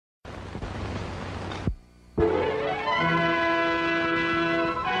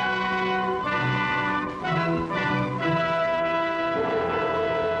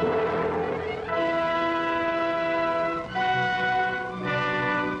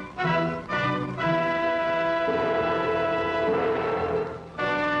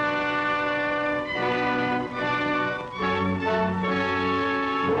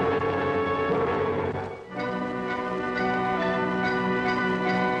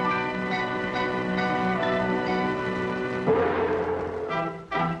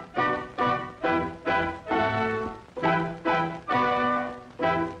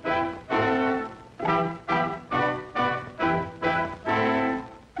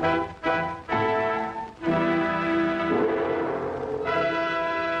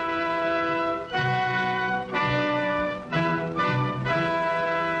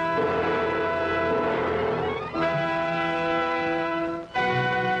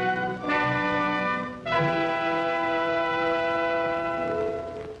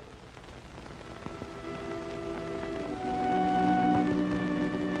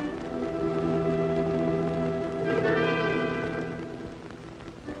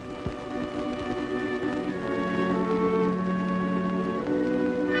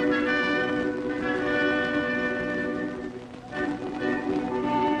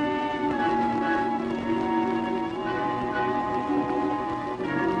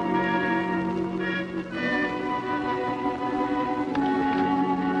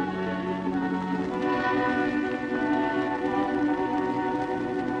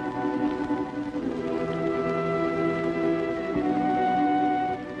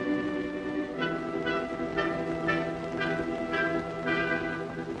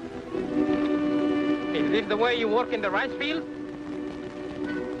This the way you work in the rice field?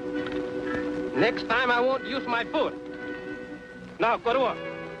 Next time I won't use my foot. Now, go to work.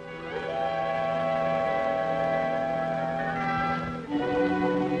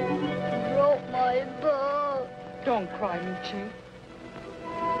 Broke my boat. Don't cry, Luchi.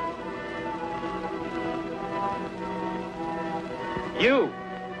 You!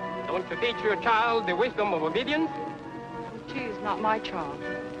 Don't you teach your child the wisdom of obedience? Luchi is not my child.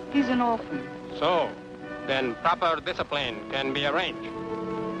 He's an orphan. So, then proper discipline can be arranged.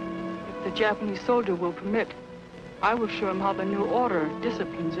 If the Japanese soldier will permit, I will show him how the new order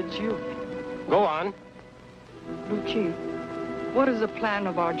disciplines its youth. Go on. Luchi, what is the plan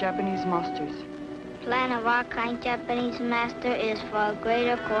of our Japanese masters? Plan of our kind Japanese master is for a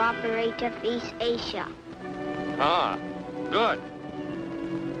greater cooperative East Asia. Ah, good.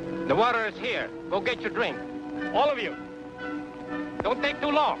 The water is here. Go get your drink. All of you. Don't take too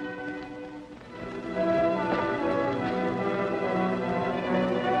long.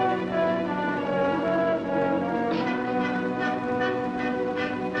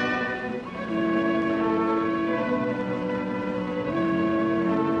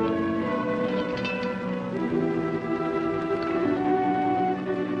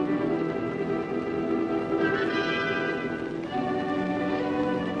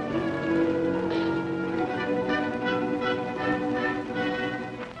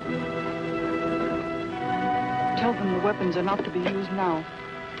 Tell them the weapons are not to be used now.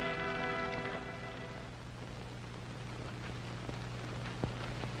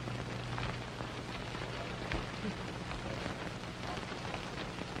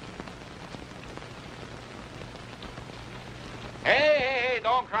 Hey,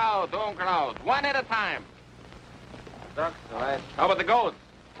 don't crowd. One at a time. Ducks, all right. How about the goats?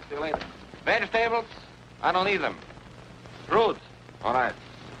 See you later. Vegetables? I don't need them. Fruit? All right.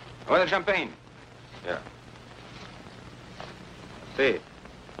 How about the champagne? Yeah. See.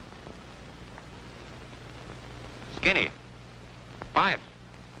 Skinny. 5.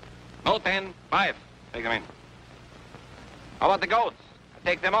 No 10, 5. Take them in. How about the goats?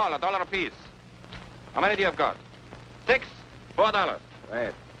 Take them all, $1 apiece. How many do you have got? 6, $4.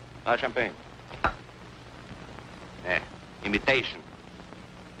 Right. Now champagne. Imitation.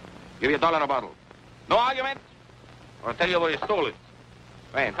 Give you $1 a bottle. No argument? Or I'll tell you where you stole it.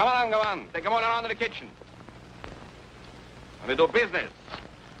 Wait, come on. Take them all around to the kitchen. When we do business,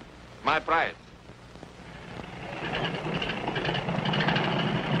 my price.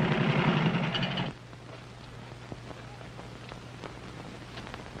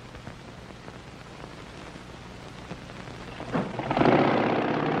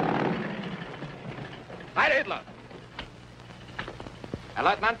 Hi, Hitler.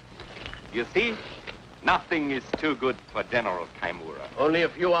 Lieutenant, you see, nothing is too good for General Kaimura. Only a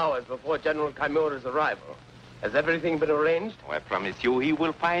few hours before General Kaimura's arrival. Has everything been arranged? Oh, I promise you, he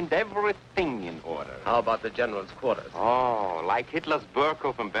will find everything in order. How about the general's quarters? Oh, like Hitler's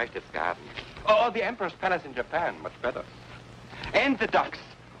Burghof and Berchtesgaden. Oh, the Emperor's Palace in Japan, much better. And the ducks.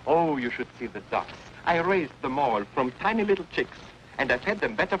 Oh, you should see the ducks. I raised them all from tiny little chicks, and I fed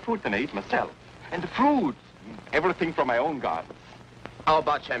them better food than I eat myself. And the fruits, everything from my own gardens. How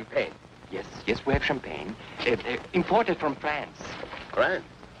about champagne? Yes, we have champagne. Imported from France. France?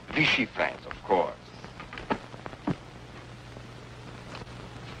 Vichy France, of course.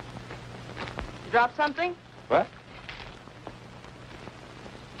 Drop something? What?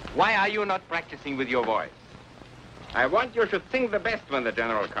 Why are you not practicing with your voice? I want you should sing the best when the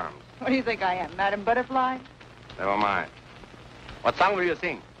general comes. What do you think I am, Madam Butterfly? Never mind. What song will you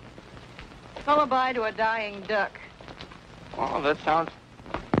sing? Lullaby to a dying duck. Oh, that sounds...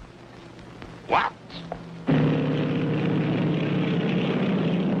 What?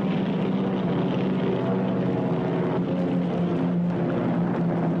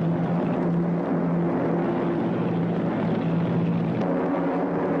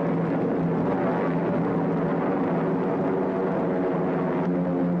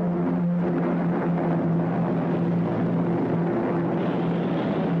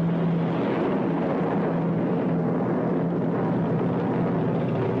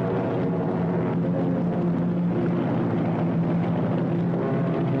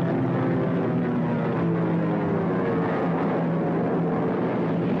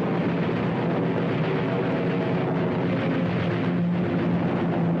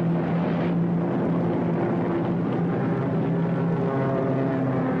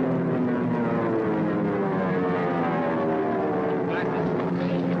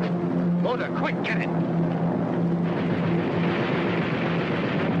 Quick, get it.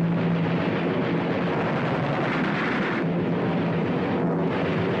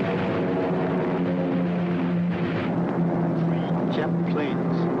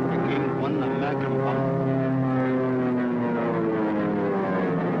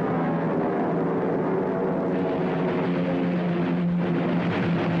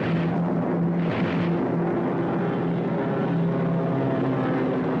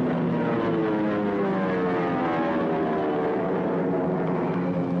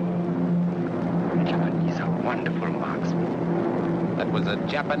 The Japanese are wonderful marksmen. That was a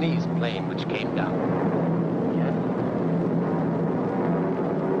Japanese plane which came down.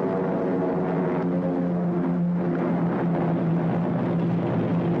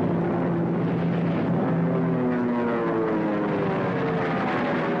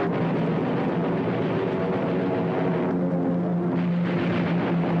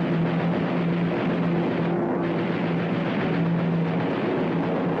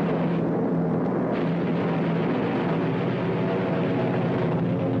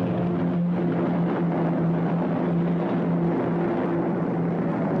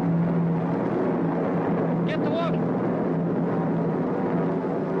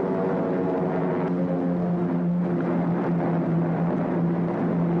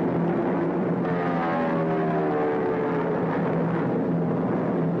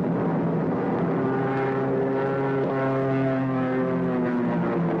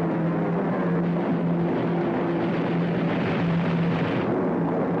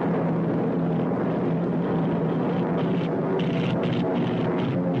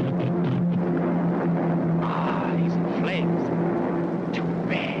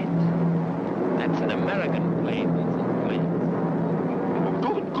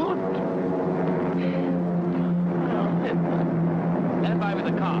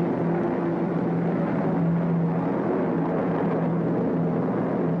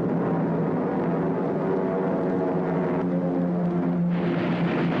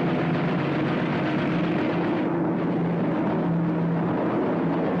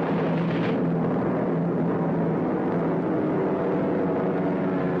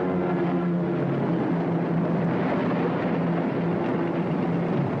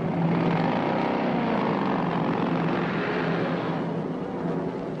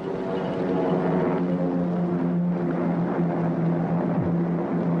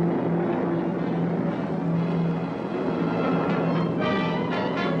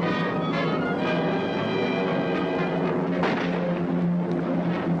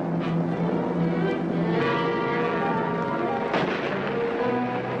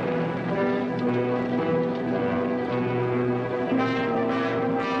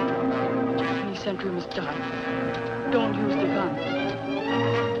 Sentry must die. Don't use the gun.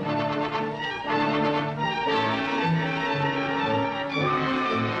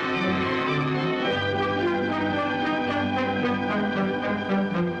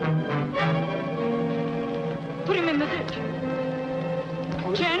 Put him in the ditch.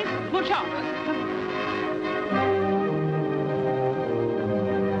 Chen, watch out.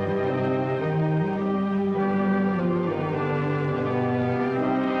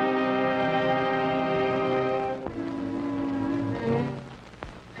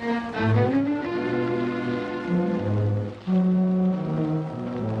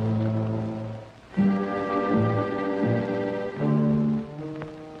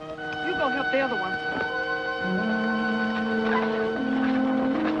 The other one.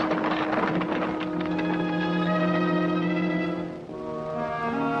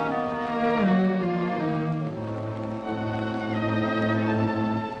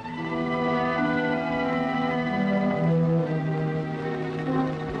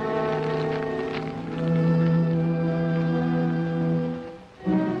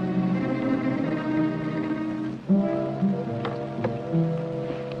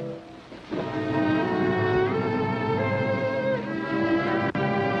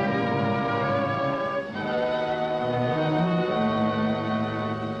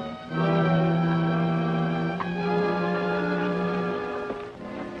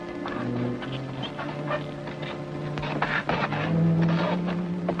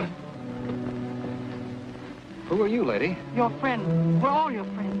 Who are you, lady? Your friend. We're all your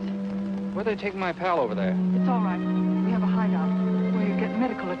friends. Where'd they take my pal over there? It's all right. We have a hideout where you get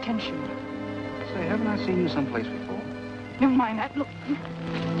medical attention. Say, haven't I seen you someplace before? Never mind that. Look.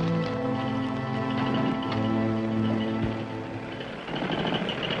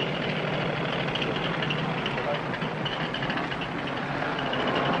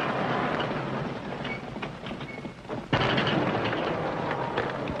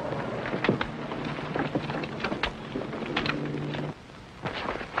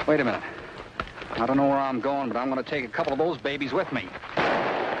 Wait a minute. I don't know where I'm going, but I'm going to take a couple of those babies with me.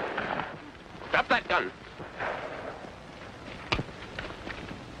 Drop that gun.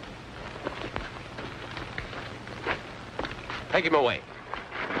 Take him away.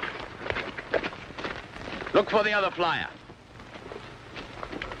 Look for the other flyer.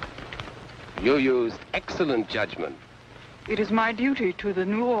 You used excellent judgment. It is my duty to the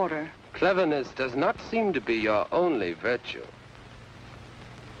new order. Cleverness does not seem to be your only virtue.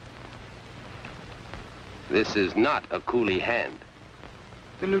 This is not a coolie hand.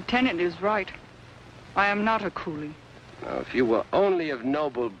 The lieutenant is right. I am not a coolie. Now, if you were only of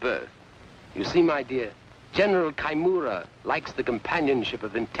noble birth. You see, my dear, General Kaimura likes the companionship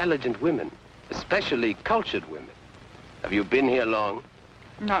of intelligent women, especially cultured women. Have you been here long?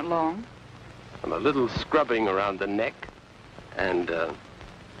 Not long. And a little scrubbing around the neck and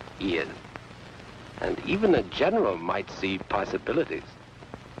ears. And even a general might see possibilities.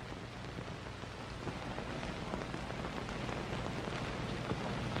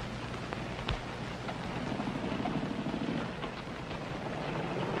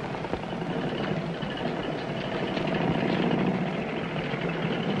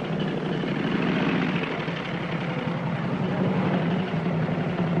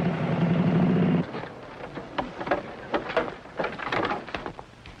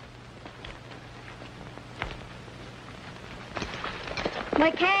 My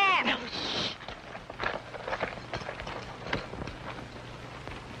cab! No, shh.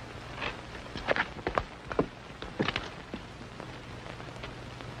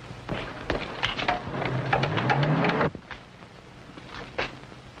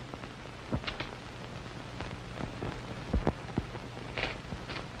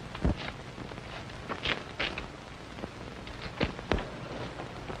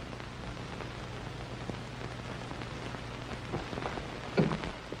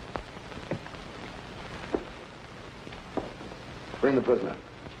 Bring the prisoner.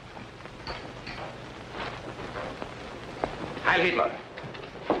 Heil Hitler.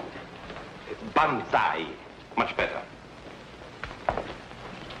 Banzai. Much better.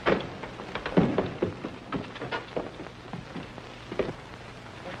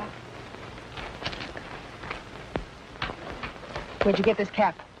 Where'd you get this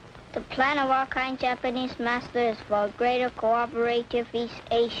cap? The plan of our kind Japanese master is for greater cooperative East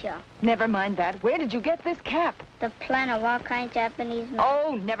Asia. Never mind that. Where did you get this cap? The plan of our kind Japanese master.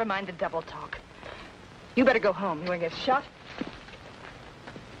 Oh, never mind the double talk. You better go home. You want to get shot?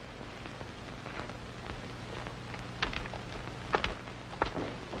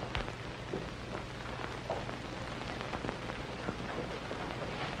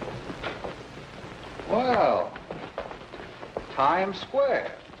 Well, Times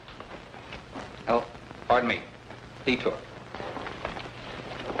Square. Oh, pardon me. Detour.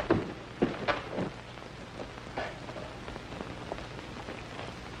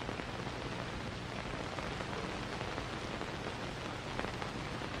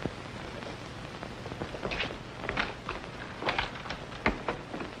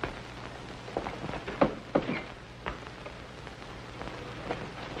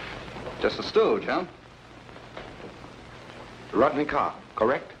 Just a stooge, huh? Rodney Carr,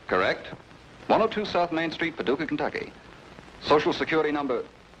 correct? Correct. 102 South Main Street, Paducah, Kentucky. Social Security number...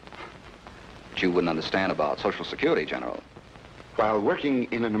 But you wouldn't understand about Social Security, General. While working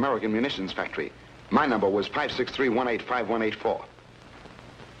in an American munitions factory, my number was 563-185-184.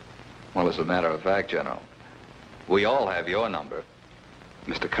 Well, as a matter of fact, General, we all have your number.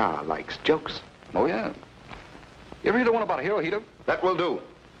 Mr. Carr likes jokes. Oh, yeah. You ever hear the one about a hero heater? That will do.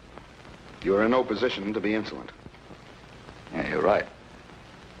 You're in no position to be insolent. Yeah, you're right.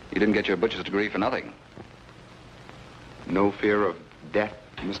 You didn't get your butcher's degree for nothing. No fear of death,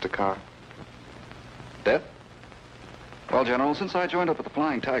 Mr. Carr? Death? Well, General, since I joined up with the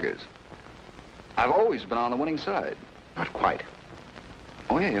Flying Tigers, I've always been on the winning side. Not quite.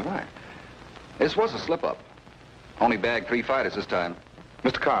 Oh, yeah, you're right. This was a slip-up. Only bagged 3 fighters this time.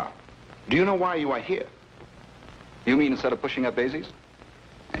 Mr. Carr, do you know why you are here? You mean instead of pushing up daisies?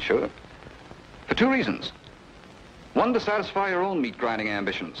 Yeah, sure. For 2 reasons. 1, to satisfy your own meat-grinding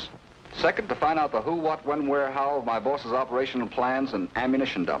ambitions. 2nd, to find out the who, what, when, where, how of my boss's operational plans and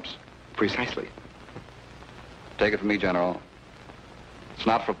ammunition dumps. Precisely. Take it from me, General. It's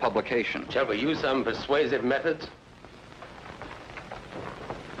not for publication. Shall we use some persuasive methods?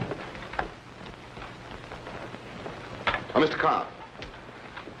 Mr. Carr,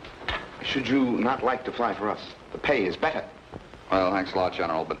 should you not like to fly for us? The pay is better. Well, thanks a lot,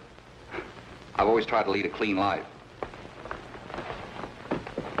 General, but I've always tried to lead a clean life.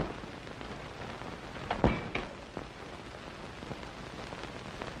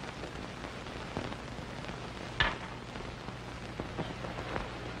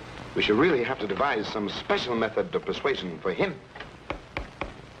 We should really have to devise some special method of persuasion for him.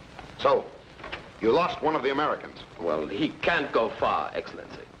 So, you lost one of the Americans. Well, he can't go far,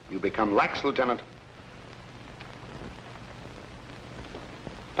 Excellency. You become lax, Lieutenant.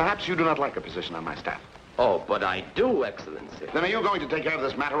 Perhaps you do not like a position on my staff. Oh, but I do, Excellency. Then are you going to take care of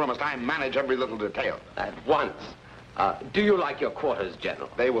this matter, or must I manage every little detail? At once. Do you like your quarters, General?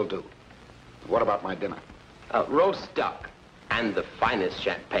 They will do. What about my dinner? Roast duck and the finest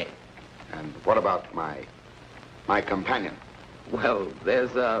champagne. And what about my companion? Well,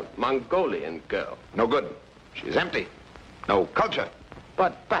 there's a Mongolian girl. No good. She's empty. No culture.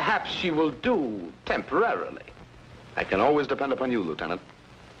 But perhaps she will do temporarily. I can always depend upon you, Lieutenant,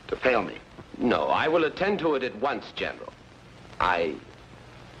 to fail me. No, I will attend to it at once, General. I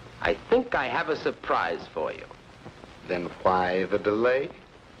think I have a surprise for you. Then why the delay?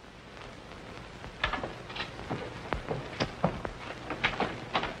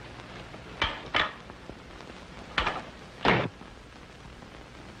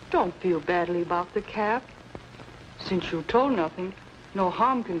 Don't feel badly about the cap. Since you told nothing, no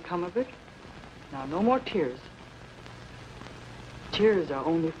harm can come of it. Now, no more tears. Tears are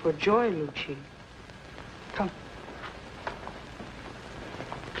only for joy, Lucci. Come.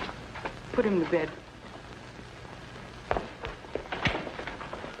 Put him to bed.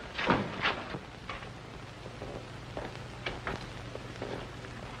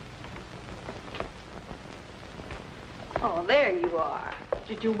 Oh, there you are.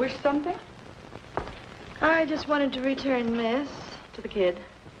 Did you wish something? I just wanted to return this to the kid.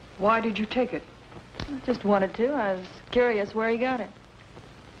 Why did you take it? I just wanted to. I was curious where he got it.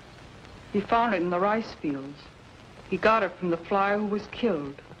 He found it in the rice fields. He got it from the flyer who was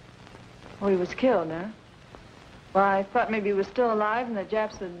killed. Oh, he was killed, huh? Well, I thought maybe he was still alive and the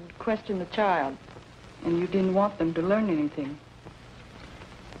Japs had questioned the child. And you didn't want them to learn anything.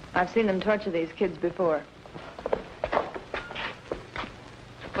 I've seen them torture these kids before.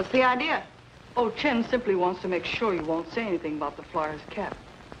 What's the idea? Oh, Chen simply wants to make sure you won't say anything about the flyer's cap.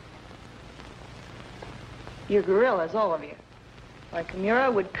 You're guerrillas, all of you. Why,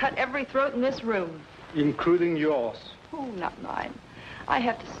 Kaimura would cut every throat in this room. Including yours. Oh, not mine. I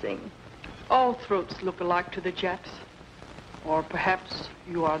have to sing. All throats look alike to the Japs. Or perhaps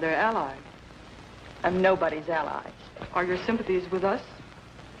you are their ally. I'm nobody's ally. Are your sympathies with us?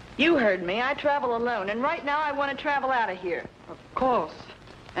 You heard me. I travel alone, and right now I want to travel out of here. Of course.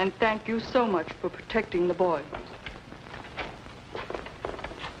 And thank you so much for protecting the boy.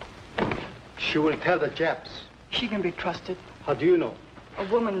 She will tell the Japs. She can be trusted. How do you know? A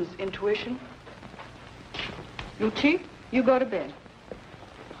woman's intuition. Lucci, you go to bed.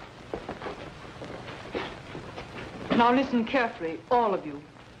 Now listen carefully, all of you.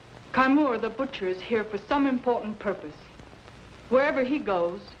 Kaimura the butcher is here for some important purpose. Wherever he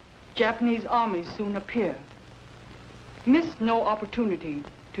goes, Japanese armies soon appear. Miss no opportunity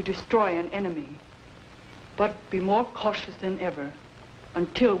to destroy an enemy, but be more cautious than ever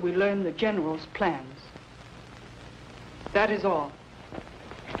until we learn the general's plans. That is all.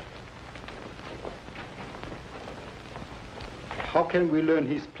 How can we learn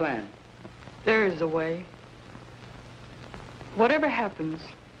his plan? There is a way. Whatever happens,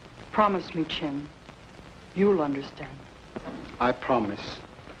 promise me, Chen. You'll understand. I promise.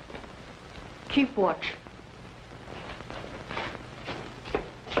 Keep watch.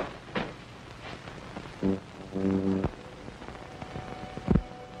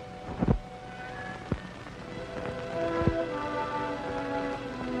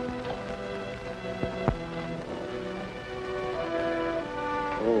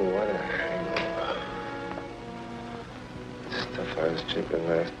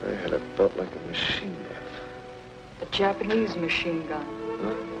 Last night had a belt like a machine gun. The Japanese machine gun.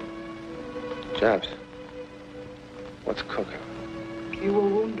 Huh? Japs? What's cooking? You were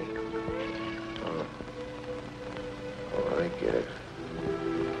wounded. Oh, I get it.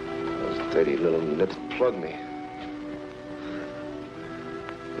 Those dirty little nips plugged me.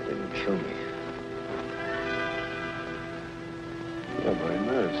 They didn't kill me. You're my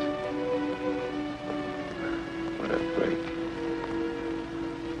nerves. What a break.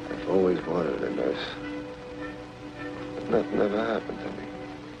 I've always wanted a nurse. But nothing ever happened to me.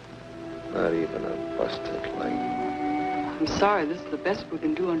 Not even a busted leg. I'm sorry, this is the best we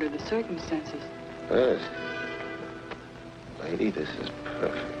can do under the circumstances. Best? Lady, this is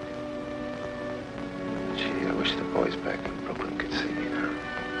perfect. Gee, I wish the boys back in Brooklyn could see me now.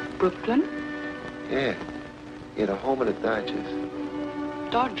 Brooklyn? Yeah. Yeah, the home of the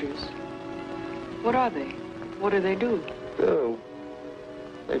Dodgers. Dodgers? What are they? What do they do?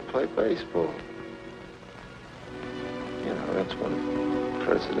 They play baseball. You know, that's one of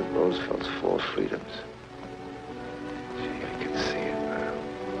President Roosevelt's 4 freedoms. Gee, I can see it now.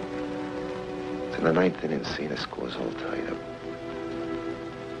 It's in the 9th inning, seeing the score's all tied up.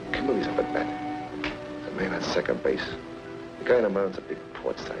 Kimberly's up at bat. The man on second base. The guy on the mound's a big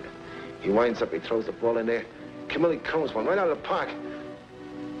port sider. He winds up, he throws the ball in there. Kimberly cones one right out of the park.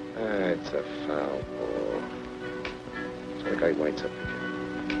 It's a foul ball. So the guy winds up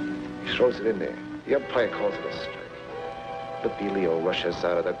again. He throws it in there. The umpire calls it a strike. But the Leo rushes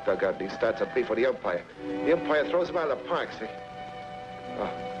out of the dugout and he starts a beef with the umpire. The umpire throws him out of the park, see? Oh,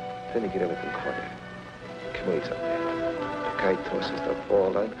 then you get everything quiet. Camille's up there. The guy tosses the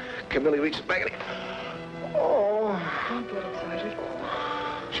ball down. Camille reaches back and he... Oh! Don't get excited.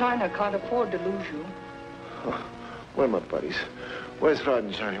 China can't afford to lose you. Oh, where are my buddies? Where's Rod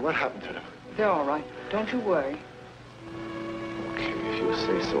and Johnny? What happened to them? They're all right. Don't you worry. Okay, if you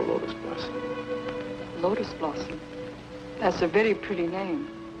say so, Lotus Blossom. Lotus Blossom. That's a very pretty name.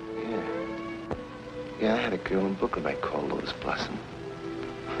 Yeah. Yeah, I had a girl in Brooklyn I called Lotus Blossom.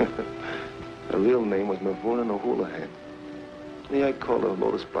 Her real name was Mavuna O'Houlihan. Yeah, I called her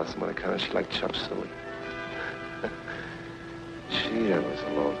Lotus Blossom on account of she liked chop suey. Gee, that was a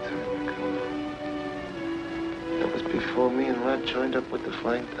long time ago. That was before me and Rod joined up with the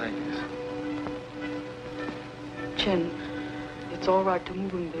Flying Tigers. Chen, it's all right to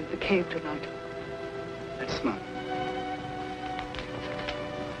move in the cave tonight. That's not.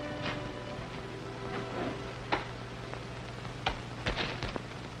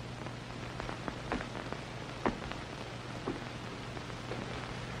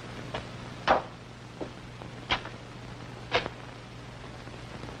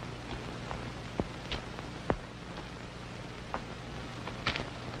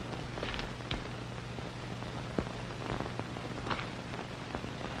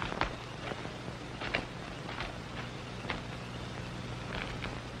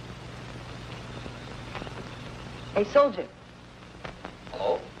 Hey, soldier.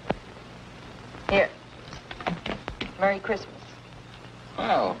 Hello? Here. Merry Christmas.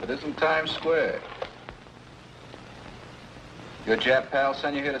 Well, if it isn't Times Square. Your Jap pals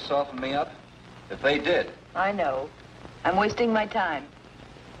send you here to soften me up? If they did. I know. I'm wasting my time.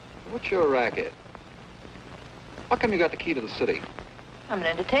 What's your racket? How come you got the key to the city? I'm an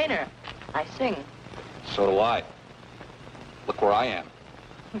entertainer. I sing. So do I. Look where I am.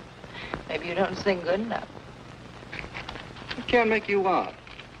 Maybe you don't sing good enough. I can't make you out.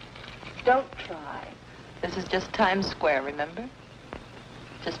 Don't try. This is just Times Square, remember?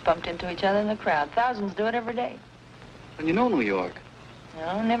 Just bumped into each other in the crowd. Thousands do it every day. And you know New York.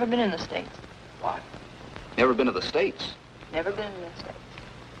 No, never been in the States. What? Never been to the States? Never been in the States.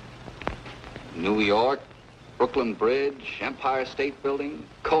 New York, Brooklyn Bridge, Empire State Building,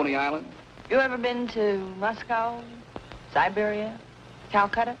 Coney Island. You ever been to Moscow, Siberia,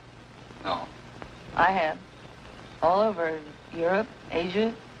 Calcutta? No. I have. All over Europe,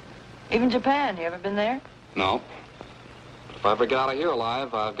 Asia, even Japan. You ever been there? No. But if I ever get out of here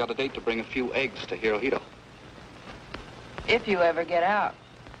alive, I've got a date to bring a few eggs to Hirohito. If you ever get out.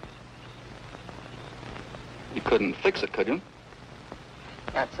 You couldn't fix it, could you?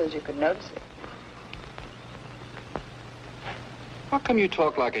 Not so as you could notice it. How come you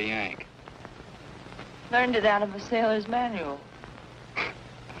talk like a Yank? Learned it out of a sailor's manual.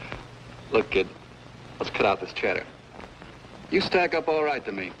 Look, kid, let's cut out this chatter. You stack up all right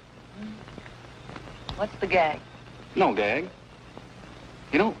to me. What's the gag? No gag.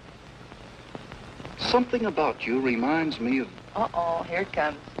 You know, something about you reminds me of Here it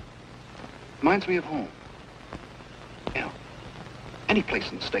comes. home. You know, any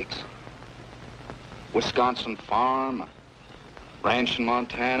place in the States. Wisconsin farm, ranch in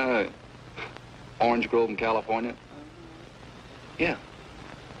Montana, Orange Grove in California. Yeah.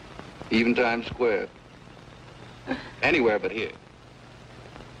 Even Times Square. Anywhere but here.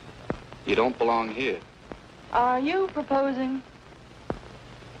 You don't belong here. Are you proposing?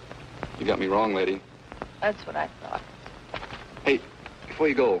 You got me wrong, lady. That's what I thought. Hey, before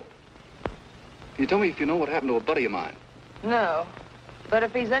you go, can you tell me if you know what happened to a buddy of mine? No. But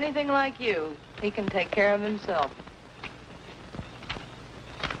if he's anything like you, he can take care of himself.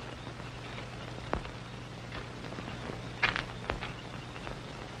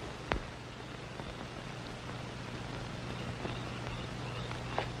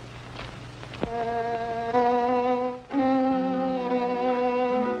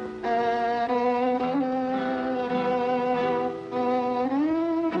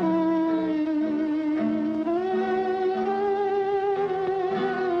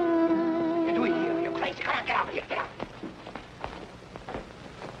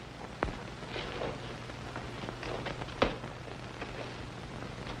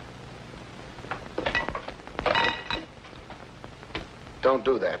 Don't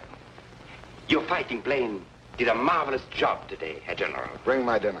do that. Your fighting plane did a marvelous job today, Herr General. Bring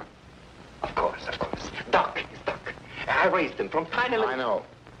my dinner. Of course, of course. Duck is duck. I raised them from tiny little... I know.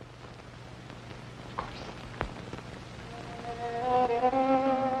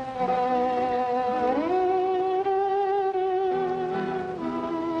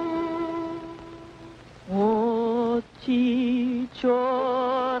 Очи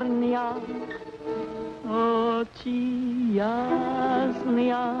черния, очи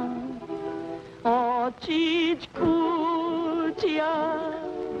ясния, очичку тя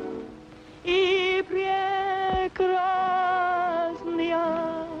и прекрасния,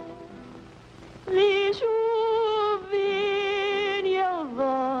 лишь увидел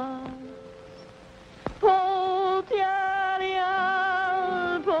вас, потерял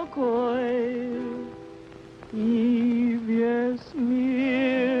покой. И весь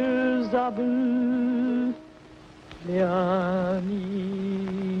мир забыл для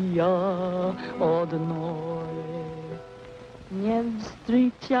меня одной. Не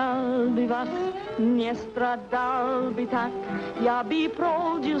встречал бы вас, не страдал бы так, я бы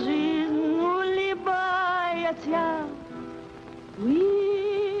прожил жизнь, улыбаясь я.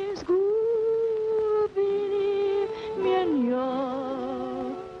 Вы сгубили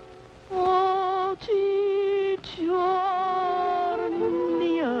меня. Очи черные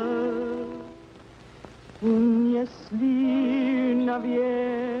унесли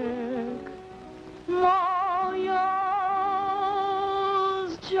навек мое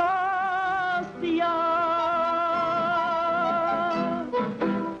счастье.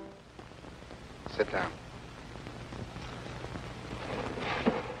 Sit down.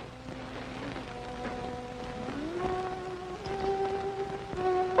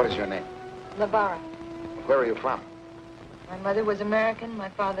 What is your name? Lavara. Where are you from? My mother was American, my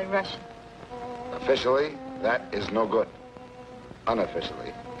father Russian. Officially, that is no good.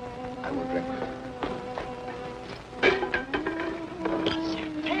 Unofficially, I will drink with you.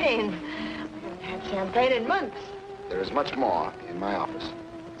 Champagne. I haven't had champagne in months. There is much more in my office.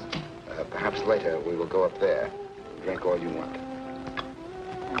 Perhaps later we will go up there and drink all you want.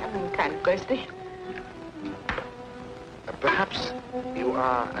 I'm kind of thirsty. Perhaps you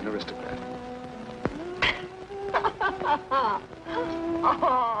are an aristocrat.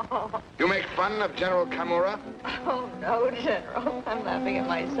 Oh. You make fun of General Kaimura? Oh, no, General. I'm laughing at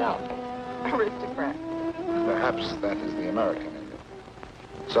myself. Aristocrat. Perhaps that is the American in you.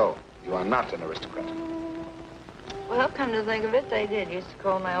 So, you are not an aristocrat. Well, come to think of it, they did. Used to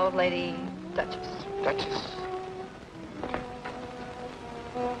call my old lady Duchess. Duchess.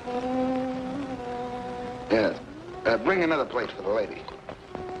 Yes. Bring another plate for the lady.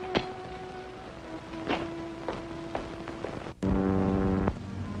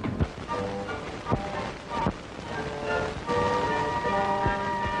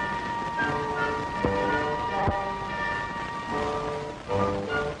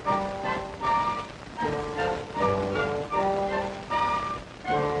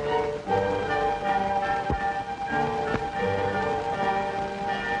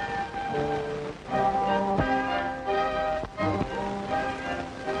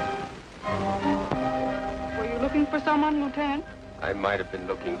 Lieutenant? I might have been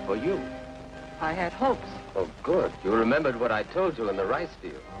looking for you. I had hopes. Oh, good. You remembered what I told you in the rice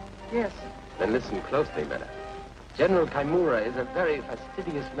field. Yes. Then listen closely, madam. General Kaimura is a very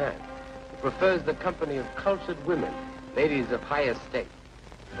fastidious man. He prefers the company of cultured women, ladies of high estate.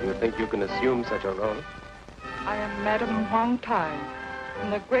 Do you think you can assume such a role? I am Madame Wong in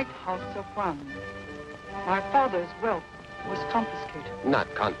the great house of Kwan. My father's wealth was confiscated. Not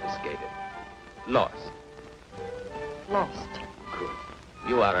confiscated. Lost. Lost. Good.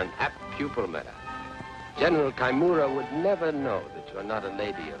 You are an apt pupil, madam. General Kaimura would never know that you're not a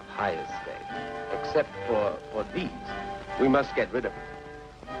lady of high estate. Except for these. We must get rid of them.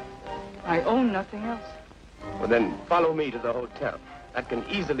 I own nothing else. Well, then follow me to the hotel. That can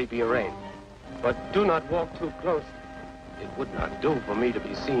easily be arranged. But do not walk too close. It would not do for me to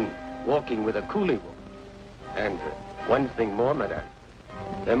be seen walking with a coolie woman. And one thing more, madame.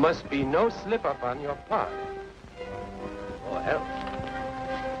 There must be no slip-up on your part. Or else.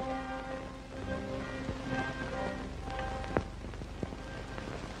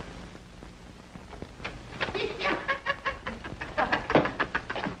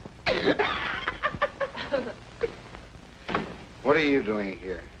 What are you doing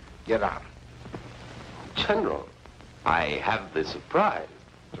here? Get out. General, I have the surprise.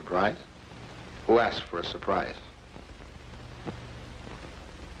 Surprise? Who asked for a surprise?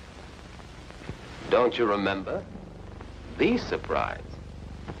 Don't you remember? The surprise.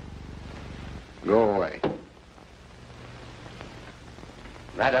 Go away.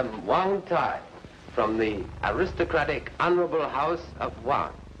 Madame Wong from the aristocratic honorable house of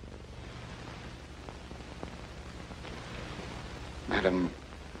Wong. Madam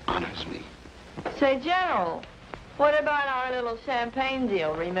honors me. Say, General, what about our little champagne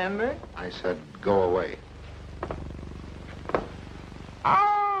deal, remember? I said go away.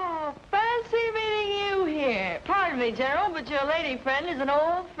 Oh, fancy meeting you here. Pardon me, General, but your lady friend is an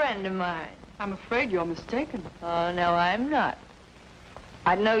old friend of mine. I'm afraid you're mistaken. Oh, no, I'm not.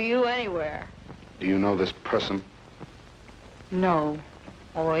 I'd know you anywhere. Do you know this person? No.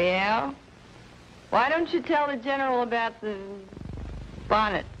 Oh, yeah? Why don't you tell the General about the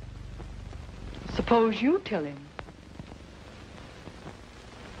bonnet? Suppose you tell him.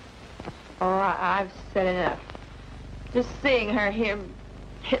 Oh, I've said enough. Just seeing her here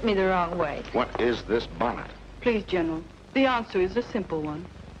hit me the wrong way. What is this bonnet? Please, General, the answer is a simple one.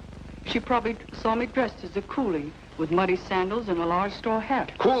 She probably saw me dressed as a coolie with muddy sandals and a large straw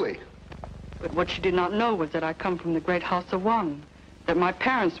hat. Coolie? But what she did not know was that I come from the great house of Wong, that my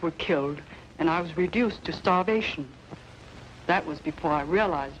parents were killed, and I was reduced to starvation. That was before I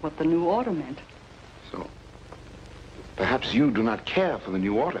realized what the new order meant. So, perhaps you do not care for the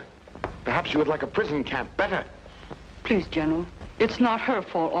new order. Perhaps you would like a prison camp better. Please, General, it's not her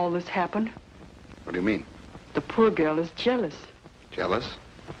fault all this happened. What do you mean? The poor girl is jealous. Jealous?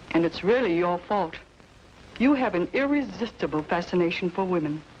 And it's really your fault. You have an irresistible fascination for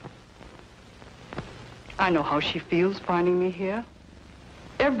women. I know how she feels finding me here.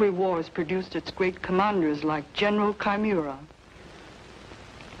 Every war has produced its great commanders like General Kaimura.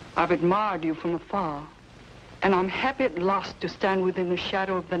 I've admired you from afar, and I'm happy at last to stand within the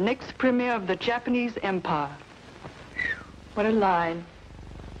shadow of the next premier of the Japanese Empire. What a line.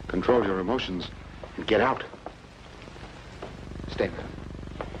 Control your emotions and get out. Stay there.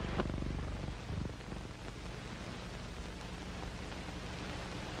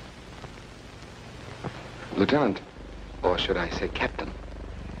 Lieutenant, or should I say Captain,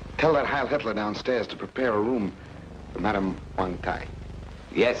 tell that Heil Hitler downstairs to prepare a room for Madame Wang Tai.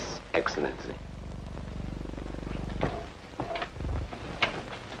 Yes, Excellency.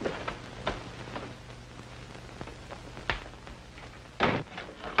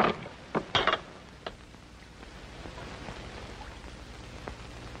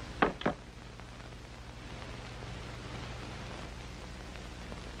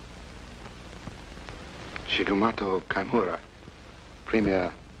 Shimoto Kaimura,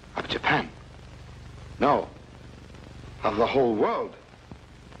 Premier of Japan. No, of the whole world.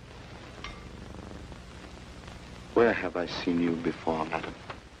 Where have I seen you before, madam?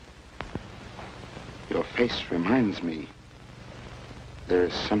 Your face reminds me. There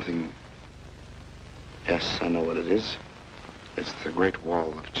is something... Yes, I know what it is. It's the Great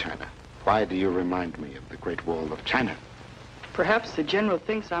Wall of China. Why do you remind me of the Great Wall of China? Perhaps the General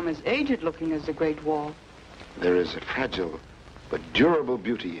thinks I'm as aged looking as the Great Wall. There is a fragile but durable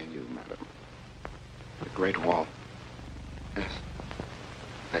beauty in you, madam. The Great Wall. Yes.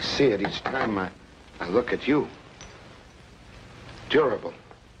 I see it each time I look at you. Durable.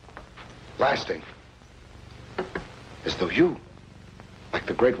 Lasting. As though you, like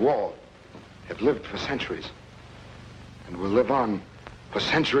the Great Wall, have lived for centuries and will live on for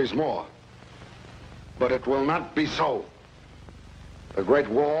centuries more. But it will not be so. The Great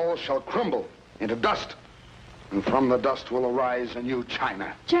Wall shall crumble into dust. And from the dust will arise a new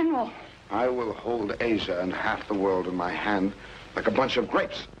China. General! I will hold Asia and half the world in my hand like a bunch of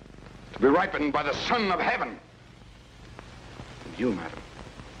grapes to be ripened by the sun of heaven. And you, madam,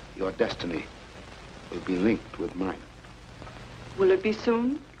 your destiny will be linked with mine. Will it be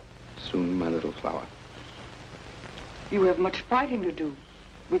soon? Soon, my little flower. You have much fighting to do.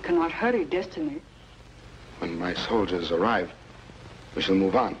 We cannot hurry destiny. When my soldiers arrive, we shall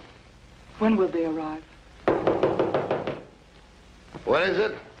move on. When will they arrive? What is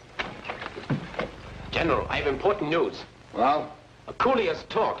it? General, I have important news. Well? A coolie has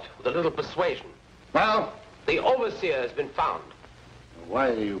talked with a little persuasion. Well? The overseer has been found.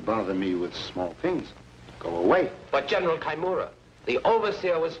 Why do you bother me with small things? Go away. But General Kaimura, the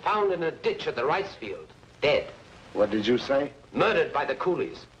overseer was found in a ditch at the rice field, dead. What did you say? Murdered by the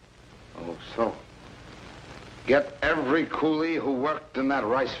coolies. Oh, so. Get every coolie who worked in that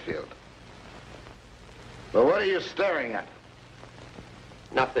rice field. But what are you staring at?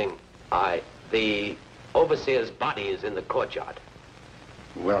 Nothing. The overseer's body is in the courtyard.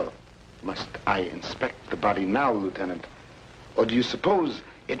 Well, must I inspect the body now, Lieutenant? Or do you suppose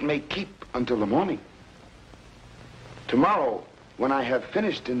it may keep until the morning? Tomorrow, when I have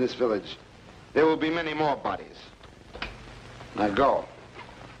finished in this village, there will be many more bodies. Now go.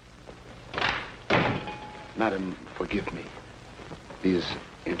 Madam, forgive me. These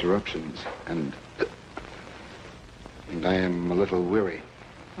interruptions, and I am a little weary.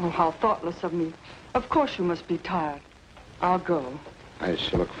 Oh, how thoughtless of me. Of course you must be tired. I'll go. I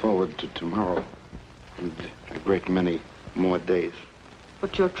shall look forward to tomorrow and a great many more days.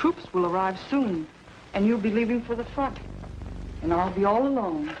 But your troops will arrive soon, and you'll be leaving for the front. And I'll be all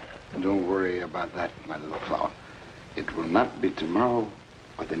alone. Don't worry about that, my little flower. It will not be tomorrow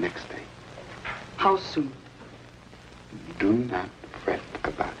or the next day. How soon? Do not fret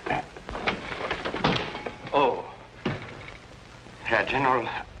about that. Oh, Herr General,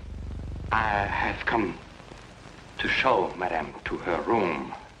 I have come to show Madame to her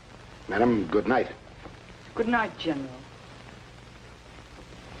room. Madam, good night. Good night, General.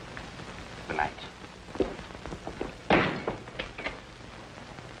 Good night.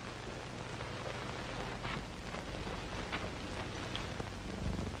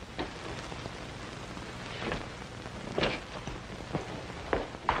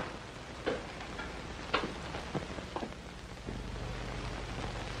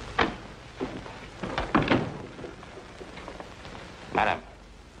 Madam,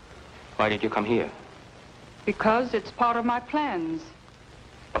 why did you come here? Because it's part of my plans.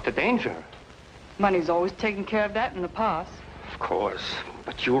 But the danger. Money's always taken care of that in the past. Of course.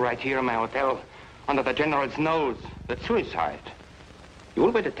 But you right here in my hotel, under the General's nose, that's suicide. You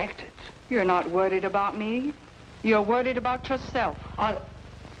will be detected. You're not worried about me. You're worried about yourself.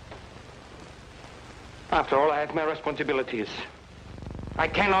 After all, I have my responsibilities. I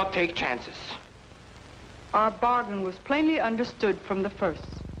cannot take chances. Our bargain was plainly understood from the first.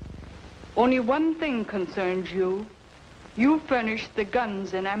 Only one thing concerns you. You furnish the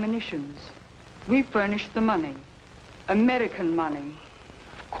guns and ammunitions. We furnish the money. American money.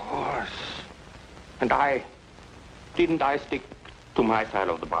 Of course. And didn't I stick to my side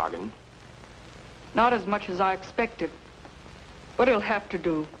of the bargain? Not as much as I expected. But it'll have to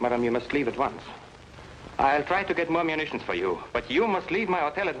do. Madam, you must leave at once. I'll try to get more munitions for you, but you must leave my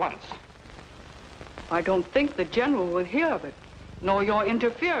hotel at once. I don't think the General will hear of it, nor your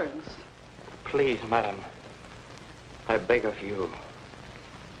interference. Please, madam, I beg of you.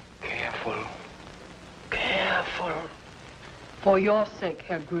 Careful. Careful. For your sake,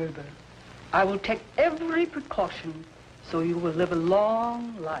 Herr Gruber, I will take every precaution so you will live a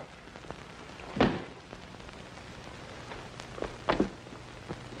long life.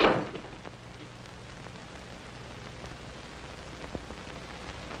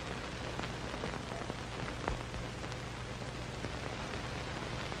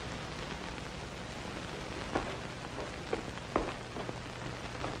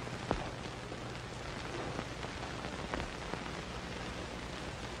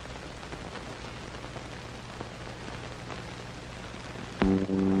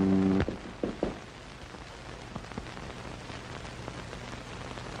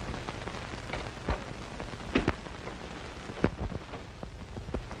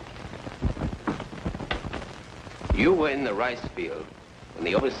 You were in the rice field when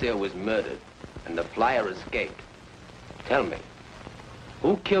the overseer was murdered and the flyer escaped. Tell me,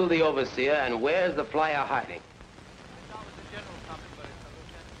 who killed the overseer and where's the flyer hiding?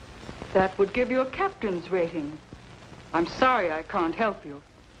 That would give you a captain's rating. I'm sorry I can't help you.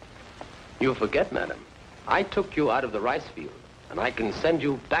 You forget, madam. I took you out of the rice field, and I can send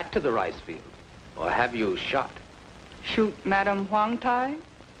you back to the rice field, or have you shot. Shoot Madame Huang Tai?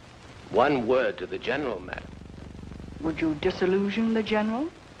 One word to the General, madam. Would you disillusion the General?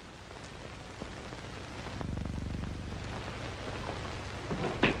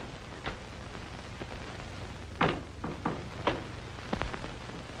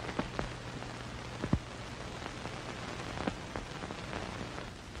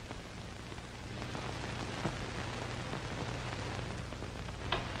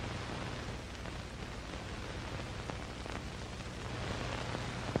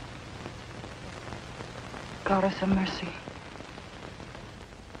 Goddess of mercy,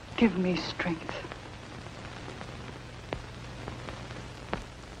 give me strength.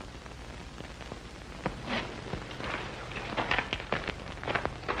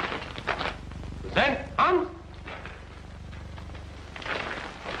 Then, on!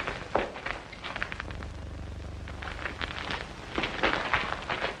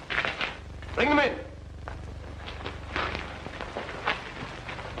 Bring them in.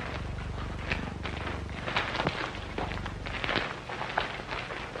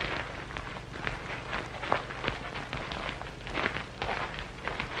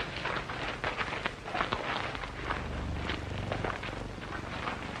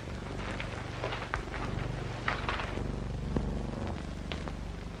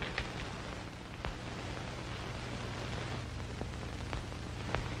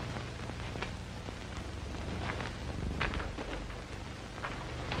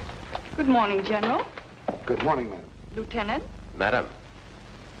 Good morning, General. Good morning, madam. Lieutenant, Madam,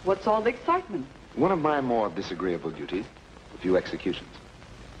 what's all the excitement? One of my more disagreeable duties, a few executions.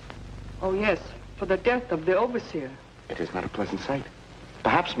 Oh, yes, for the death of the overseer. It is not a pleasant sight.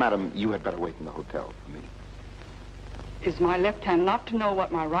 Perhaps, madam, you had better wait in the hotel for me. Is my left hand not to know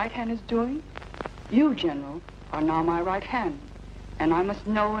what my right hand is doing? You, General, are now my right hand, and I must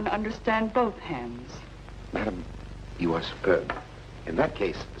know and understand both hands. Madam, you are superb. In that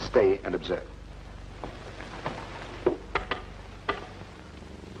case, stay and observe.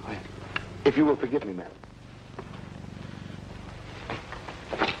 If you will forgive me, madam.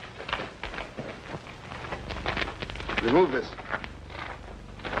 Remove this.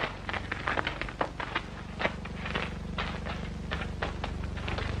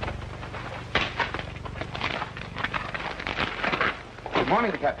 Good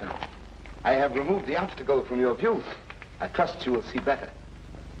morning, Captain. I have removed the obstacle from your view. I trust you will see better.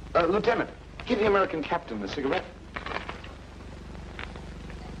 Lieutenant, give the American captain a cigarette.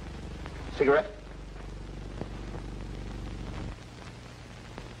 Cigarette?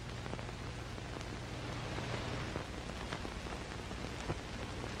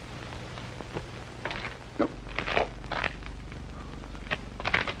 No.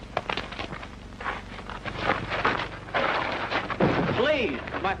 Please,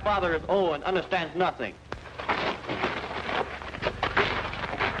 my father is old and understands nothing.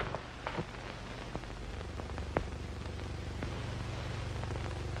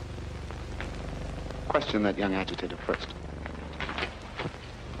 Question that young agitator first.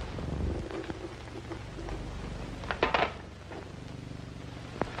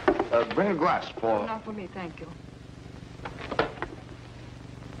 Bring a glass for... Not for me, thank you.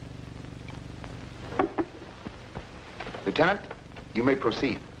 Lieutenant, you may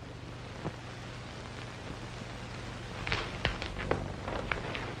proceed.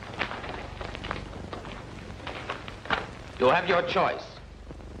 You have your choice.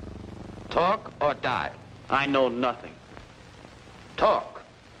 Talk or die. I know nothing. Talk.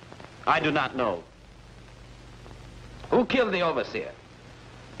 I do not know. Who killed the overseer?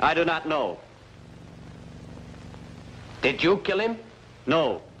 I do not know. Did you kill him?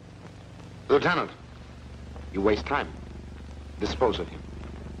 No. Lieutenant, you waste time. Dispose of him.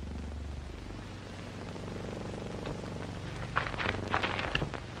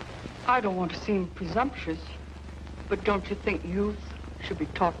 I don't want to seem presumptuous, but don't you think youth should be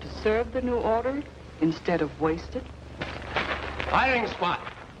taught to serve the new order instead of waste it? Firing squad.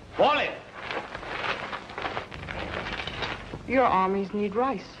 Fall in. Your armies need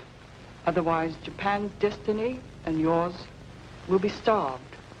rice. Otherwise, Japan's destiny and yours will be starved.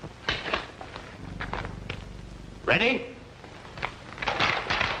 Ready?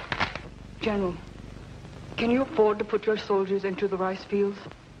 General, can you afford to put your soldiers into the rice fields?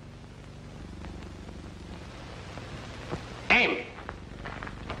 Aim.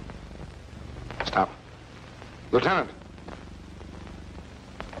 Stop. Lieutenant.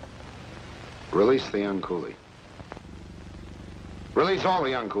 Release the young coolie. Release all the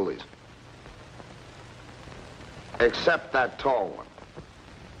young coolies. Except that tall one.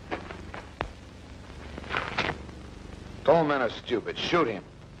 Tall men are stupid. Shoot him.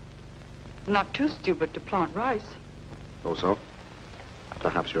 Not too stupid to plant rice. Oh, so?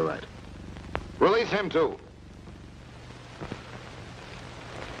 Perhaps you're right. Release him, too.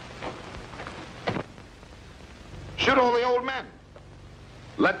 Shoot all the old men.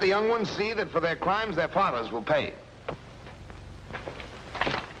 Let the young ones see that for their crimes, their fathers will pay.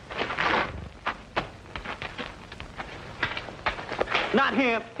 Not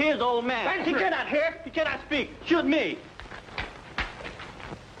him. Here's the old man. He cannot hear. He cannot speak. Shoot me.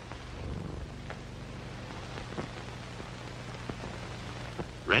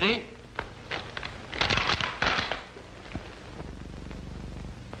 Ready?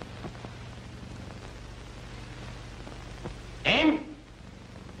 Aim.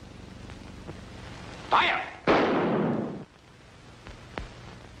 Fire.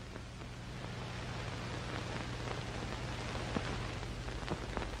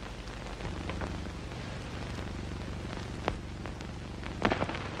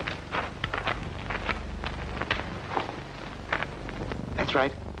 That's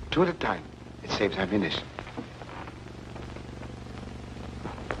right. 2 at a time. It saves ammunition.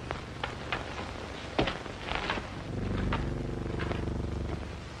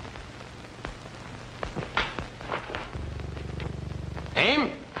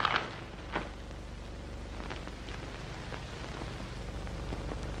 Aim.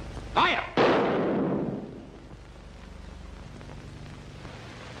 Fire.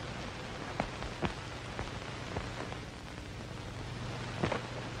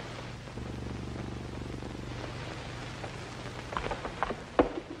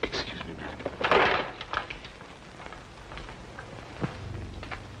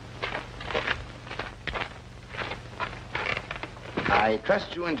 I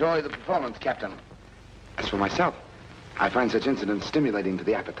trust you enjoy the performance, Captain. As for myself, I find such incidents stimulating to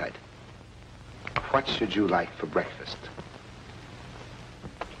the appetite. What should you like for breakfast?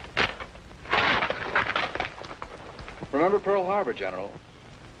 Remember Pearl Harbor, General.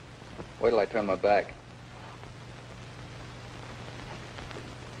 Wait till I turn my back.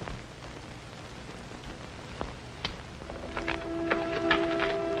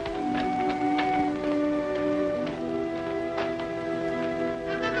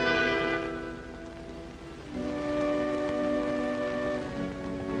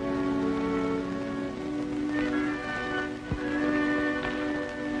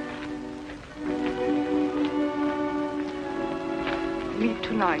 Meet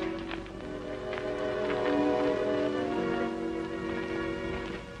tonight.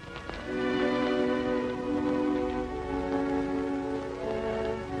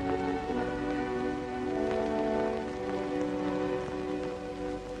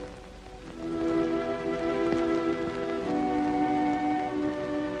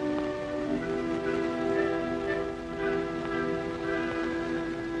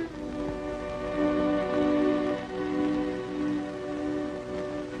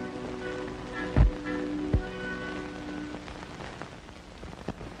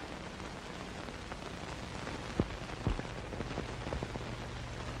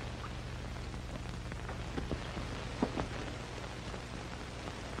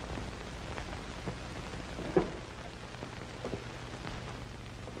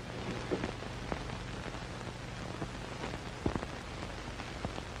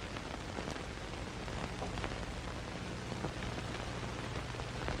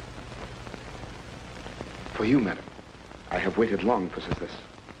 For you, madam. I have waited long for this.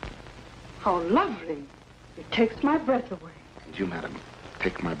 How lovely. It takes my breath away. And you, madam,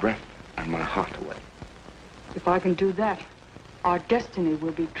 take my breath and my heart away. If I can do that, our destiny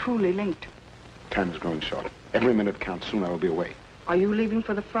will be truly linked. Time is growing short. Every minute counts. Soon I will be away. Are you leaving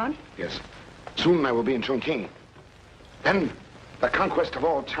for the front? Yes. Soon I will be in Chungking. Then, the conquest of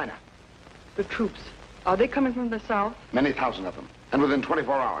all China. The troops, are they coming from the south? Many thousand of them. And within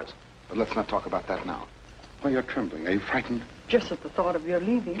 24 hours. But let's not talk about that now. Why, you're trembling. Are you frightened? Just at the thought of your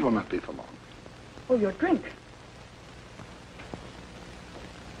leaving. It will not be for long. Oh, your drink.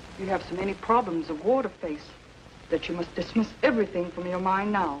 You have so many problems of war to face that you must dismiss everything from your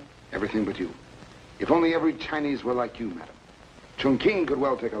mind now. Everything but you. If only every Chinese were like you, madam. Chungking could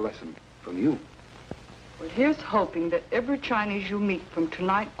well take a lesson from you. Well, here's hoping that every Chinese you meet from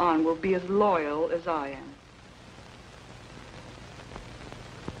tonight on will be as loyal as I am.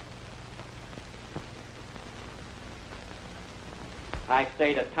 I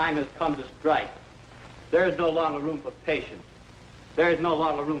say the time has come to strike. There is no longer room for patience. There is no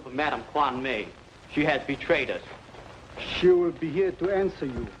longer room for Madame Kwan. She has betrayed us. She will be here to answer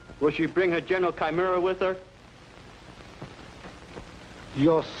you. Will she bring her General Kaimura with her?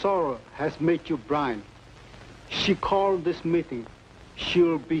 Your sorrow has made you blind. She called this meeting. She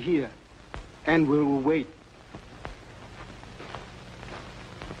will be here, and we will wait.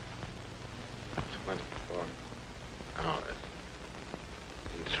 24 hours.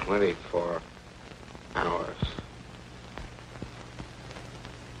 In 24 hours.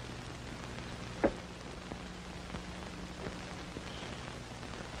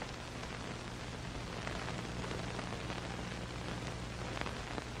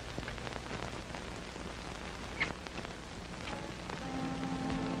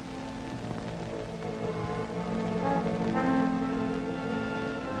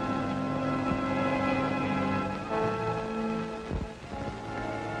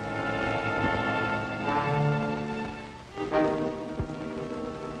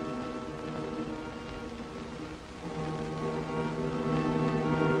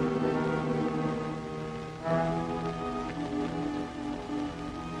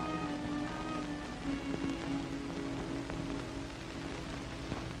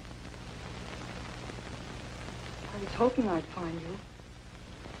 I was hoping I'd find you.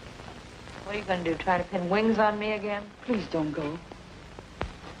 What are you going to do, try to pin wings on me again? Please don't go.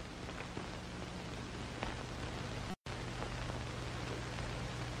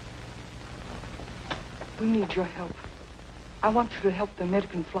 We need your help. I want you to help the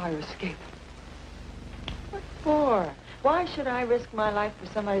American flyer escape. What for? Why should I risk my life for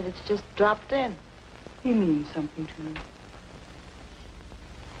somebody that's just dropped in? He means something to me.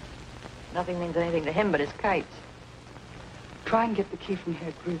 Nothing means anything to him but his kites. Try and get the key from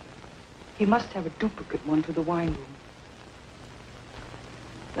Herr Grip. He must have a duplicate one for the wine room.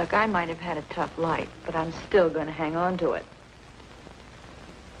 Look, I might have had a tough life, but I'm still going to hang on to it.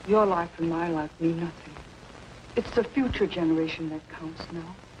 Your life and my life mean nothing. It's the future generation that counts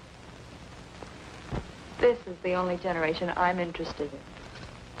now. This is the only generation I'm interested in.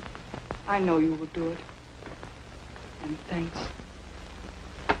 I know you will do it. And thanks.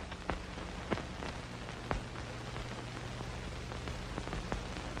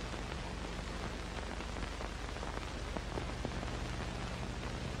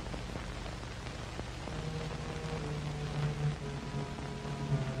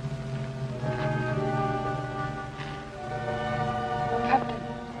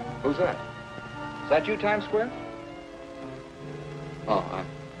 Who's that? Is that you, Times Square?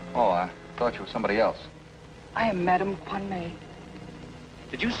 I thought you were somebody else. I am Madame Kwan Mae.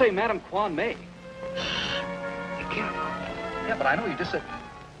 Did you say Madame Kwan Mae? Be careful. Yeah, but I know you just said...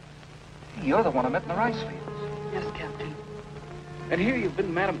 You're the one I met in the rice fields. Yes, Captain. And here you've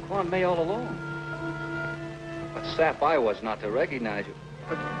been Madame Kwan Mae all along. What sap I was not to recognize you.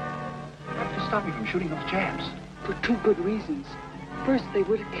 But how did you stop me from shooting those Japs? For two good reasons. First, they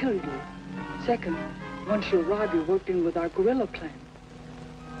would have killed you. Second, once you arrive, you're working with our guerrilla clan.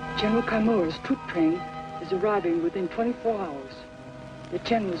 General Kaimura's troop train is arriving within 24 hours. The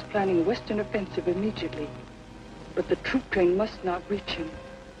Chen was planning a western offensive immediately, but the troop train must not reach him.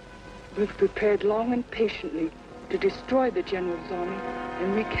 We've prepared long and patiently to destroy the general's army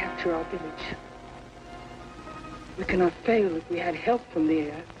and recapture our village. We cannot fail if we had help from the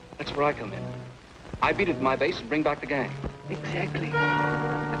air. That's where I come in. I beat it to my base and bring back the gang. Exactly.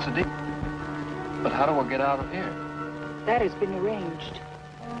 It's a deal. But how do I get out of here? That has been arranged.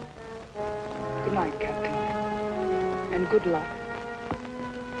 Good night, Captain. And good luck.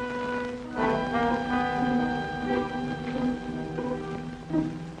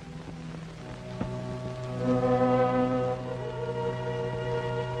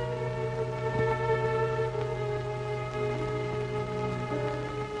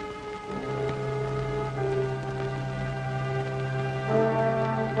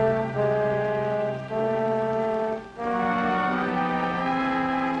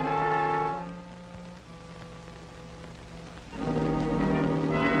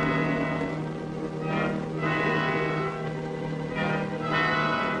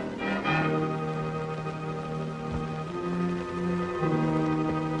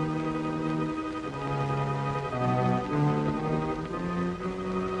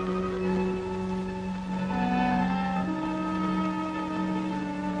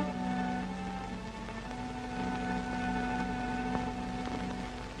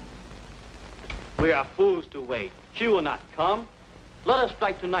 We are fools to wait. She will not come. Let us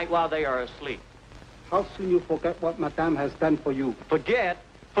strike tonight while they are asleep. How soon you forget what Madame has done for you? Forget?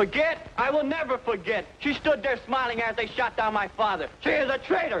 Forget? I will never forget. She stood there smiling as they shot down my father. She is a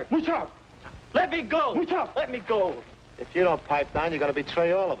traitor. Move up! Let me go. Move up! Let me go. If you don't pipe down, you're going to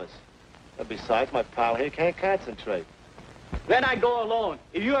betray all of us. And besides, my pal here can't concentrate. Then I go alone.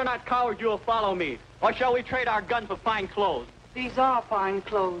 If you are not cowards, you will follow me. Or shall we trade our guns for fine clothes? These are fine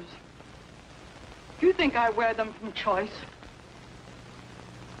clothes. You think I wear them from choice?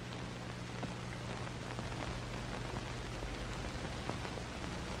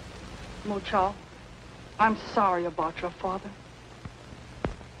 Mochao, I'm sorry about your father.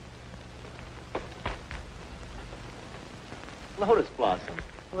 Lotus Blossom.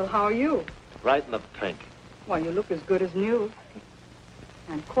 Well, how are you? Right in the pink. Why, you look as good as new.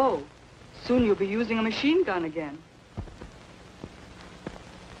 And clothes. Soon you'll be using a machine gun again.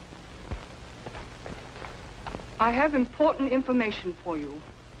 I have important information for you.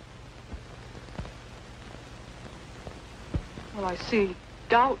 Well, I see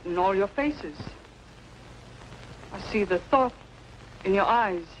doubt in all your faces. I see the thought in your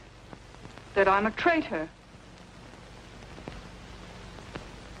eyes that I'm a traitor.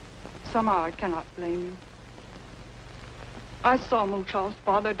 Somehow I cannot blame you. I saw Muchao's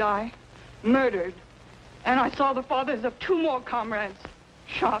father die, murdered, and I saw the fathers of 2 more comrades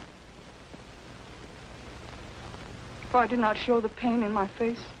shot. If I did not show the pain in my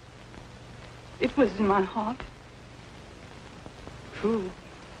face, it was in my heart. True,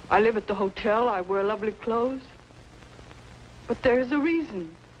 I live at the hotel, I wear lovely clothes. But there is a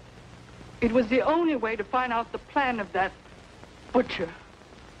reason. It was the only way to find out the plan of that butcher.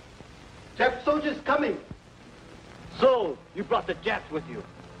 Jap soldiers coming. So, you brought the Japs with you.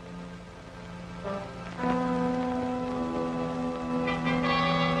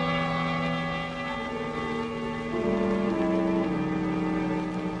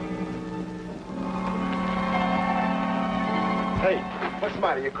 Hey, what's the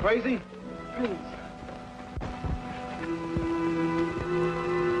matter? You crazy? Please.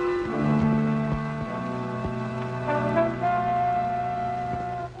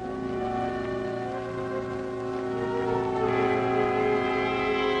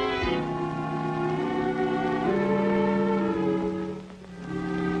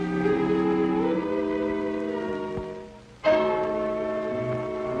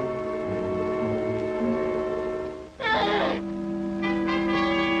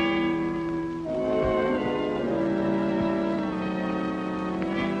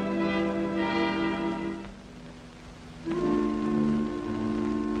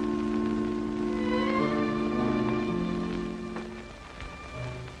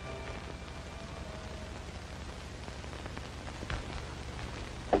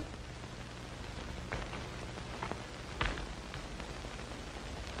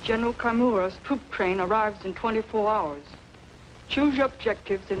 General Kaimura's troop train arrives in 24 hours. Choose your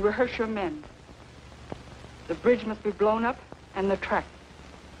objectives and rehearse your men. The bridge must be blown up and the track.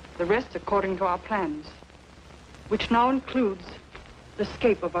 The rest according to our plans, which now includes the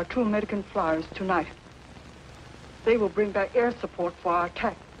escape of our 2 American flyers tonight. They will bring back air support for our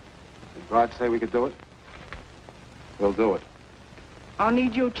attack. Did God say we could do it? We'll do it. I'll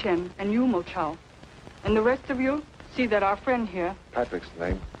need you, Chen, and you, Mo Chao. And the rest of you, see that our friend here, Patrick's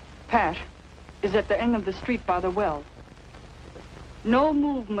name. Pat, is at the end of the street by the well. No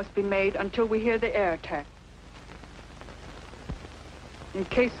move must be made until we hear the air attack. In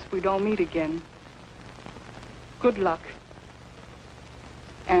case we don't meet again, good luck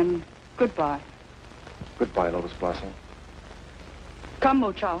and goodbye. Goodbye, Lotus Blossom. Come,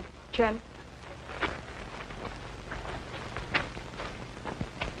 Mo Chao. Chen.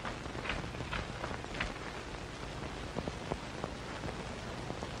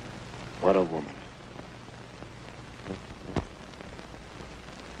 What a woman.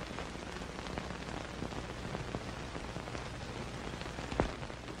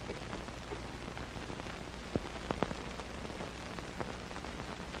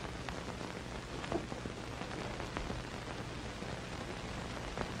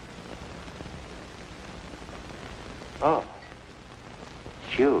 Oh.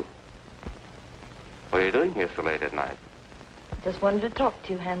 It's you. What are you doing here so late at night? Just wanted to talk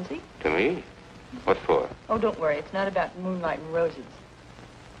to you, Hansy. To me? What for? Oh, don't worry. It's not about moonlight and roses.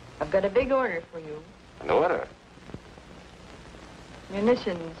 I've got a big order for you. An order?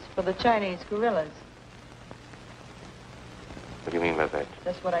 Munitions for the Chinese guerrillas. What do you mean by that?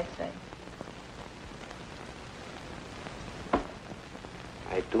 That's what I say.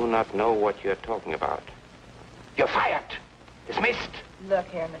 I do not know what you're talking about. You're fired! Dismissed! Look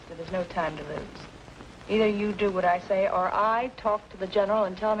here, mister, there's no time to lose. Either you do what I say, or I talk to the general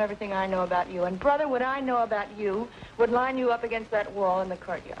and tell him everything I know about you. And, brother, what I know about you would line you up against that wall in the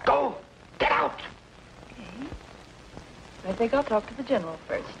courtyard. Go! Get out! Okay. I think I'll talk to the general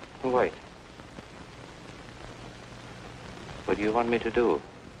first. Wait. What do you want me to do?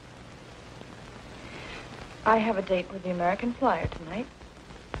 I have a date with the American flyer tonight.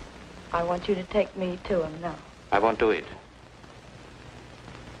 I want you to take me to him now. I won't do it.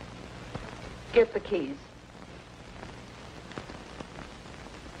 Get the keys.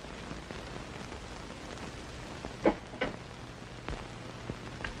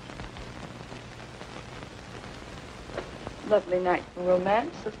 Lovely night for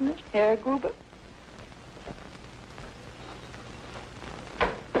romance, isn't it, Herr Gruber?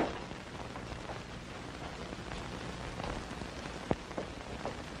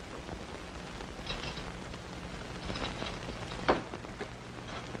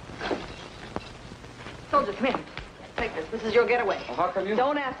 Soldier, come here. Take this. This is your getaway. Well, how come you?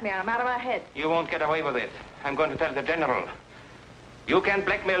 Don't ask me. I'm out of my head. You won't get away with it. I'm going to tell the general. You can't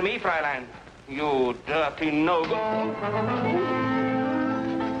blackmail me, Fräulein. You dirty no-go.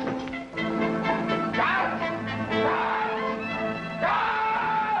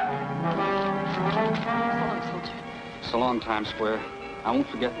 So long, Times Square. I won't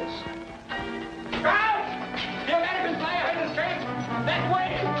forget this. Crouch! The American flyer has escaped! That way!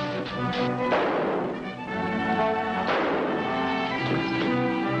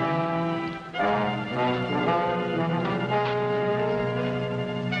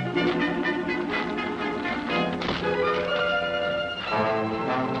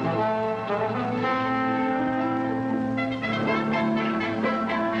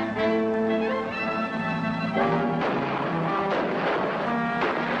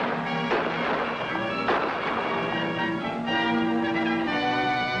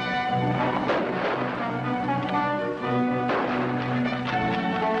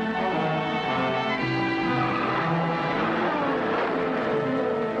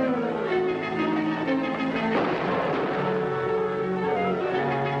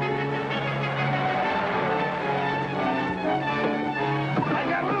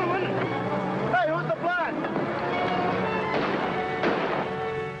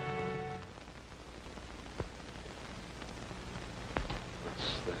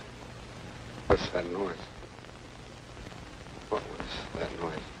 What's that noise? What was that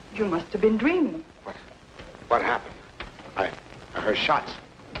noise? You must have been dreaming. What happened? I heard shots.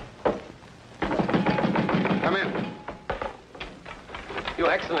 Come in.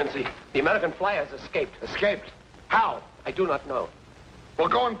 Your Excellency, the American flyer has escaped. Escaped? How? I do not know. Well,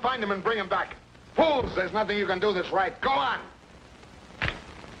 go and find him and bring him back. Fools, there's nothing you can do that's right. Go on!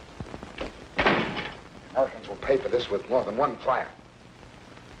 Americans will pay for this with more than one flyer.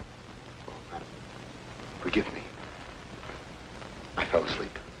 Oh, madam, forgive me. I fell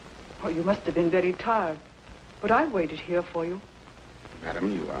asleep. Oh, you must have been very tired. But I waited here for you.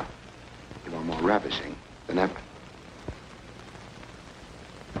 Madam, you are more ravishing than ever.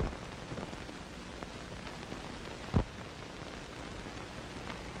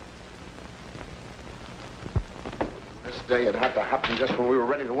 This day it had to happen just when we were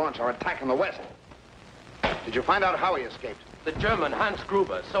ready to launch our attack in the west. Did you find out how he escaped? The German, Hans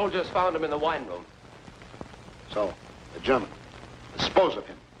Gruber. Soldiers found him in the wine room. So, the German. Dispose of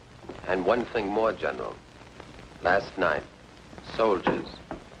him. And one thing more, General. Last night, soldiers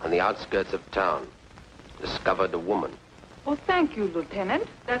on the outskirts of town discovered a woman. Oh, thank you, Lieutenant.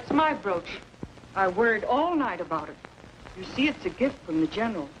 That's my brooch. I worried all night about it. You see, it's a gift from the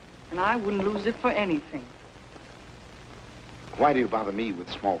General, and I wouldn't lose it for anything. Why do you bother me with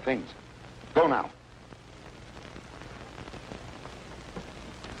small things? Go now.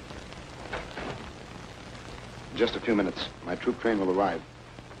 In just a few minutes, my troop train will arrive,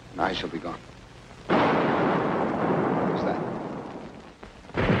 and I shall be gone. What's that?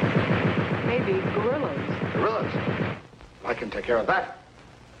 Maybe guerrillas. Guerrillas? I can take care of that.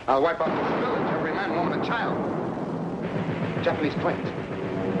 I'll wipe out this village, every man, woman, and child. Japanese planes.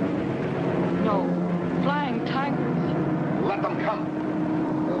 No, flying tigers. Let them come.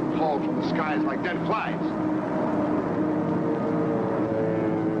 They'll fall from the skies like dead flies.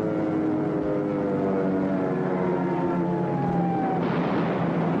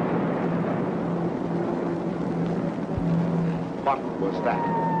 What was that?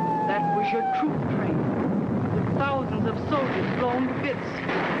 That was your troop train, with thousands of soldiers blown to bits.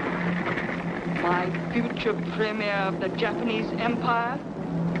 My future premier of the Japanese Empire.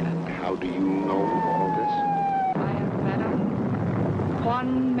 And how do you know all this? I am Madame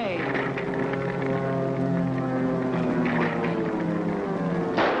Kwan Mae.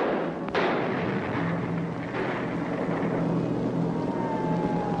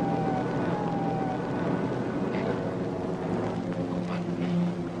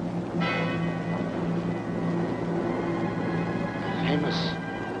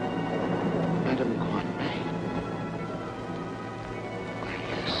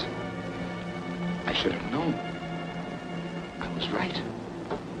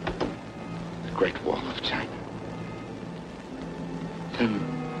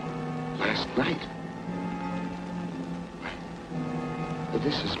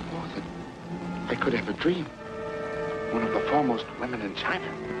 Dream. One of the foremost women in China.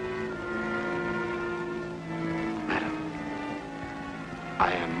 Madam,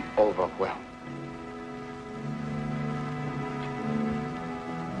 I am overwhelmed.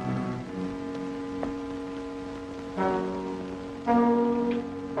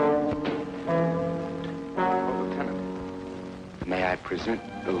 Lieutenant, may I present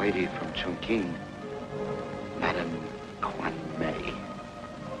the lady from Chungking, Madame Kwan Mae.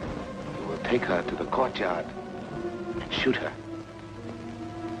 Take her to the courtyard and shoot her.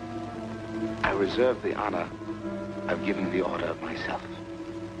 I reserve the honor of giving the order myself.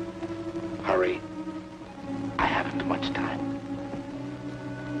 Hurry. I haven't much time.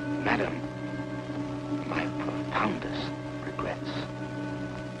 Madam, my profoundest regrets.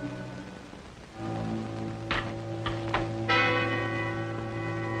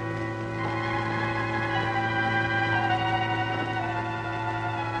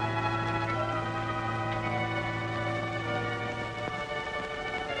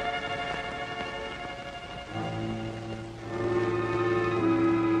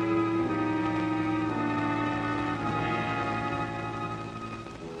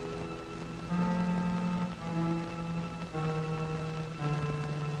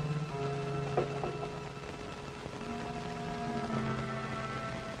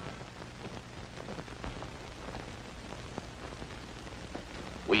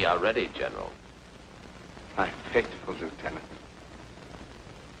 We are ready, General. My faithful lieutenant.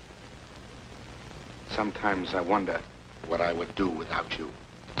 Sometimes I wonder what I would do without you.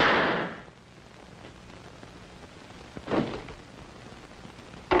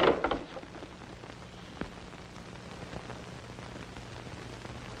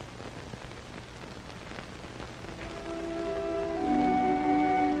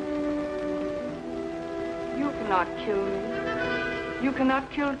 You cannot kill me. You cannot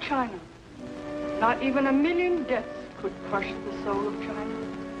kill China. Not even 1,000,000 deaths could crush the soul of China.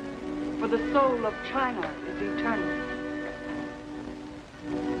 For the soul of China is eternal.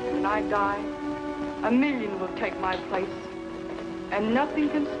 When I die, 1,000,000 will take my place, and nothing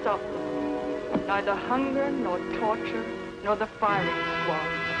can stop them. Neither hunger, nor torture, nor the firing squad.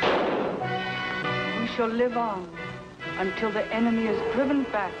 We shall live on until the enemy is driven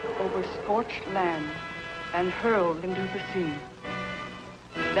back over scorched land and hurled into the sea.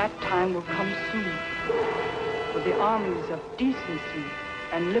 That time will come soon, for the armies of decency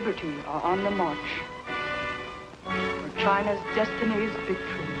and liberty are on the march. For China's destiny is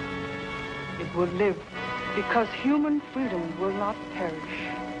victory. It will live because human freedom will not perish.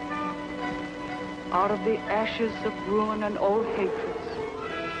 Out of the ashes of ruin and old hatreds,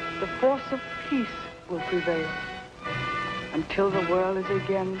 the force of peace will prevail until the world is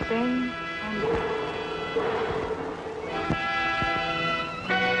again sane and good.